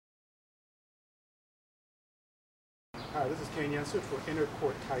Hi, this is Ken Yenser for Inner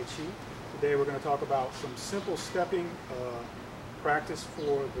Court Tai Chi. Today we're going to talk about some simple stepping practice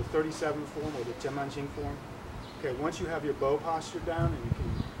for the 37 form or the Jianmanjing form. Okay, once you have your bow posture down and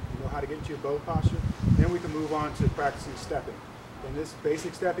you know how to get into your bow posture, then we can move on to practicing stepping. And this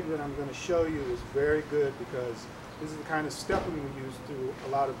basic stepping that I'm going to show you is very good because this is the kind of stepping we use through a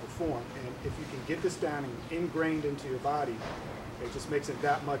lot of the form. And if you can get this down and ingrained into your body, it just makes it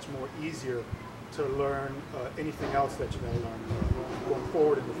that much more easier to learn anything else that you're going to learn going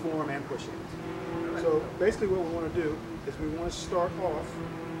forward in the form and pushing. So basically what we want to do is we want to start off,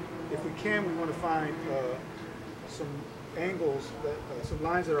 if we can, we want to find some angles, some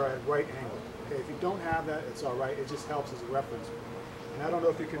lines that are at right angle. Okay, if you don't have that, it's all right. It just helps as a reference. And I don't know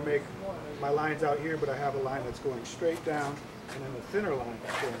if you can make my lines out here, but I have a line that's going straight down and then a thinner line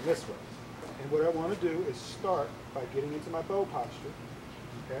that's going this way. And what I want to do is start by getting into my bow posture.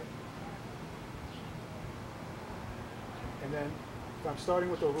 Okay? And then if I'm starting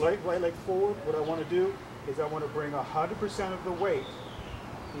with the right leg forward, what I want to do is I want to bring 100% of the weight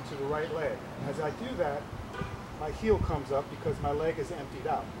into the right leg. And as I do that, my heel comes up because my leg is emptied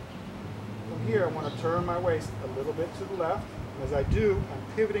out. From here, I want to turn my waist a little bit to the left. And as I do,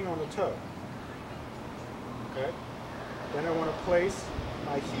 I'm pivoting on the toe. Okay? Then I want to place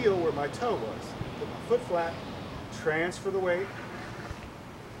my heel where my toe was. Put my foot flat, transfer the weight,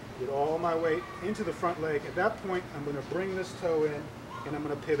 get all my weight into the front leg. At that point, I'm going to bring this toe in and I'm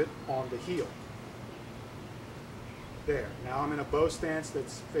going to pivot on the heel. There. Now I'm in a bow stance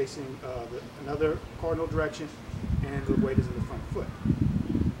that's facing another cardinal direction and the weight is in the front foot.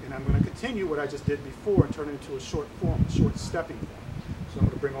 And I'm going to continue what I just did before and turn it into a short form, a short stepping form. So I'm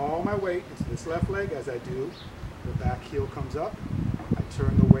going to bring all my weight into this left leg. As I do, the back heel comes up. I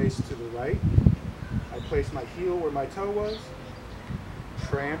turn the waist to the right. I place my heel where my toe was.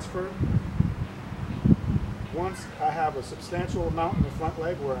 Transfer. Once I have a substantial amount in the front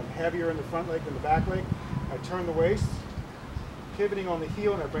leg, where I'm heavier in the front leg than the back leg, I turn the waist, pivoting on the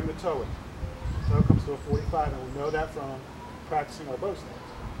heel, and I bring the toe in. Toe comes to a 45, and we know that from practicing our bow stance.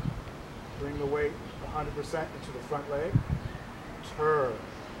 Bring the weight 100% into the front leg, turn.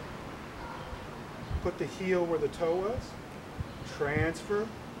 Put the heel where the toe was, transfer,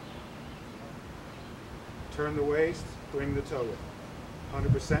 turn the waist, bring the toe in.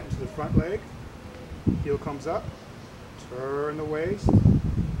 100% into the front leg, heel comes up, turn the waist,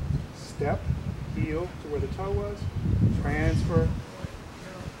 step, heel to where the toe was, transfer,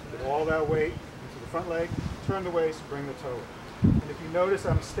 get all that weight into the front leg, turn the waist, bring the toe in. And if you notice,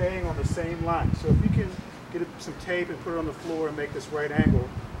 I'm staying on the same line. So if you can get some tape and put it on the floor and make this right angle,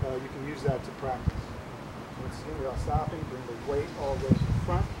 you can use that to practice. Once again, without stopping, bring the weight all the way to the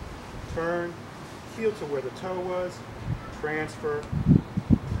front, turn, heel to where the toe was, transfer,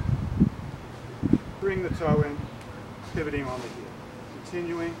 bring the toe in, pivoting on the heel.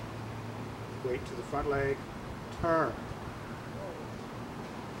 Continuing, weight to the front leg, turn.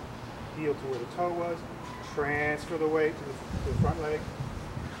 Heel to where the toe was, transfer the weight to the front leg,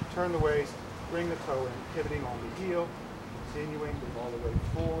 turn the waist, bring the toe in, pivoting on the heel, continuing, move all the way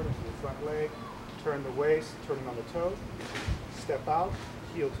forward into the front leg, turn the waist, turning on the toe, step out,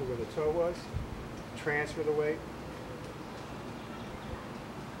 heel to where the toe was, transfer the weight,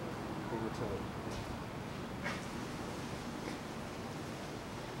 bring the toe in.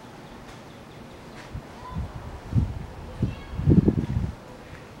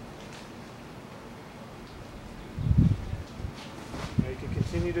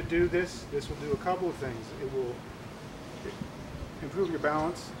 Continue to do this. This will do a couple of things. It will improve your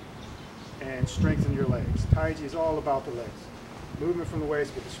balance and strengthen your legs. Tai Chi is all about the legs. Movement from the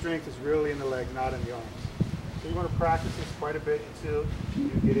waist, but the strength is really in the legs, not in the arms. So you want to practice this quite a bit until you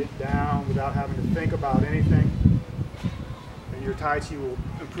get it down without having to think about anything. And your Tai Chi will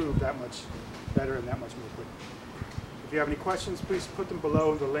improve that much better and that much more quickly. If you have any questions, please put them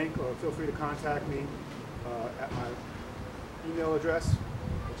below in the link or feel free to contact me at my email address,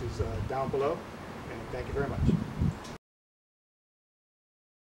 which is down below, and thank you very much.